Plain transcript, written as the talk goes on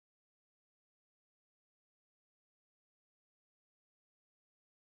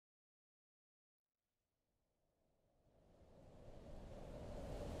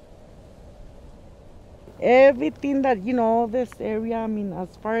Everything that, all this area, I mean,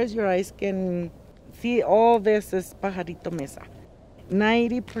 as far as your eyes can see, all this is Pajarito Mesa.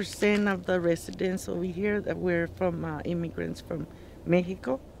 90% of the residents over here that we're from immigrants from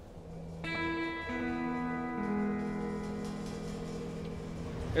Mexico.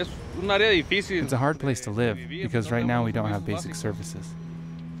 It's a hard place to live because right now we don't have basic services.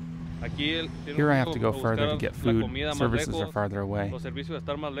 Here I have to go further to get food. Services are farther away.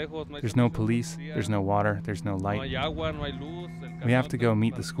 There's no police, there's no water, there's no light. We have to go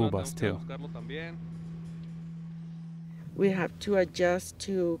meet the school bus too. We have to adjust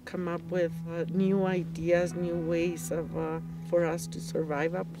to come up with new ideas, new ways of for us to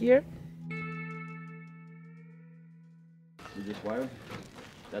survive up here. We just wire.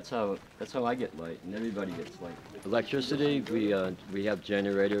 That's how I get light, and everybody gets light. Electricity, we have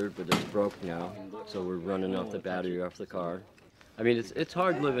generator, but it's broke now, so we're running off the battery off the car. I mean, it's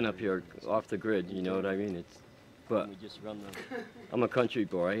hard living up here off the grid. You know what I mean? But I'm a country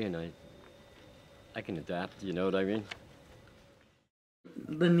boy, and I can adapt. You know what I mean?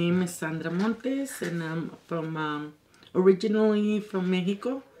 The name is Sandra Montes, and I'm from originally from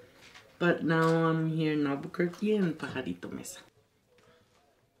Mexico, but now I'm here in Albuquerque and Pajarito Mesa.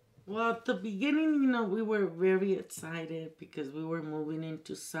 Well, at the beginning, we were very excited because we were moving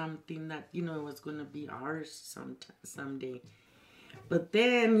into something that, it was going to be ours someday. But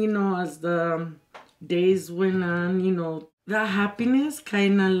then, as the days went on, the happiness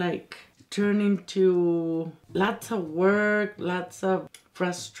kind of like turned into lots of work, lots of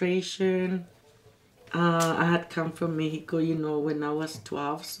frustration. I had come from Mexico, when I was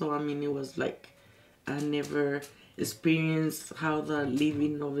 12. So, I mean, it was like I never experienced how the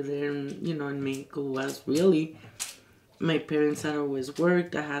living over there in Mexico was really. My parents had always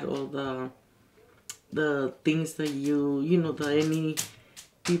worked. I had all the things that any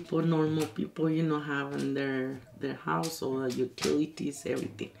people, normal people, have in their house, all the utilities,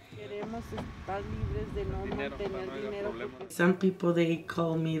 everything. Some people, they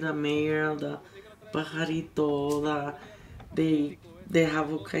call me the mayor, the Pajarito, they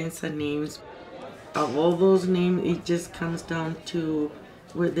have all kinds of names. Of all those names, it just comes down to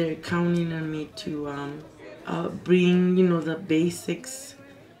where they're counting on me to bring, the basics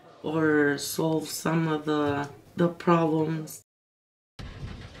or solve some of the problems.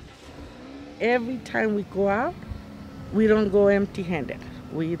 Every time we go out, we don't go empty-handed.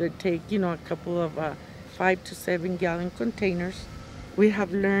 We either take, a couple of 5 to 7 gallon containers. We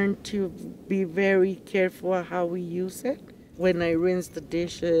have learned to be very careful how we use it. When I rinse the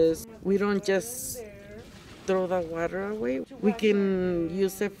dishes, we don't just throw the water away. We can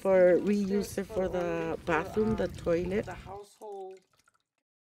reuse it for the bathroom, the toilet.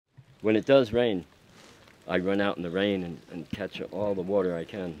 When it does rain, I run out in the rain and catch all the water I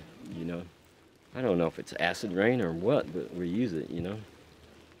can, I don't know if it's acid rain or what, but we use it,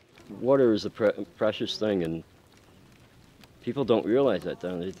 Water is a precious thing, and people don't realize that,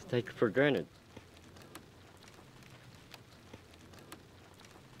 don't they? They take it for granted.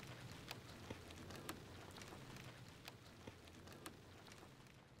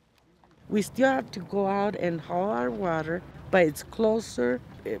 We still have to go out and haul our water, but it's closer.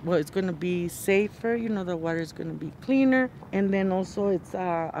 It's going to be safer. The water is going to be cleaner. And then also it's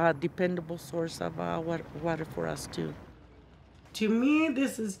a dependable source of water for us too. To me,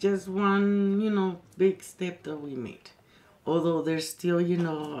 this is just one, big step that we made. Although there's still,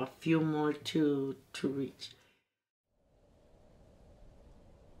 a few more to reach.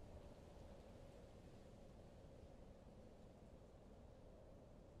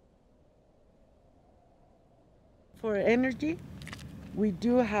 For energy, we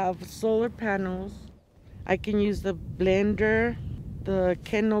do have solar panels. I can use the blender, the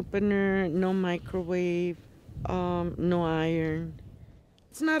can opener, no microwave, no iron.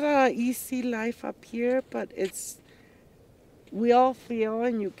 It's not an easy life up here, but we all feel,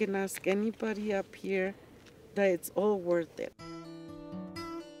 and you can ask anybody up here, that it's all worth it.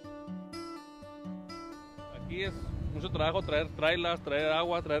 Here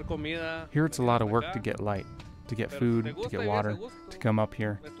it's a lot of work to get light, to get food, to get water, to come up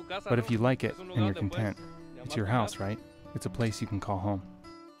here. But if you like it and you're content, it's your house, right? It's a place you can call home.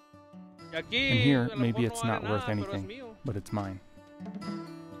 And here, maybe it's not worth anything, but it's mine.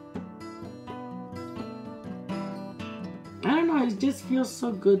 I don't know, it just feels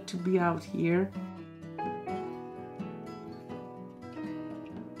so good to be out here.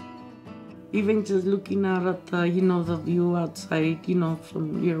 Even just looking out at the, the view outside,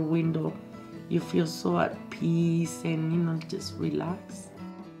 from your window, you feel so at peace and, just relax.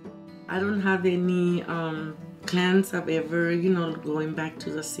 I don't have any plans of ever, going back to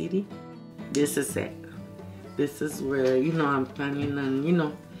the city. This is it. this is where, you know, I'm planning on, you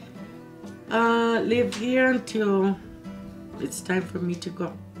know, live here until it's time for me to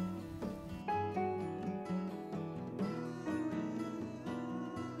go.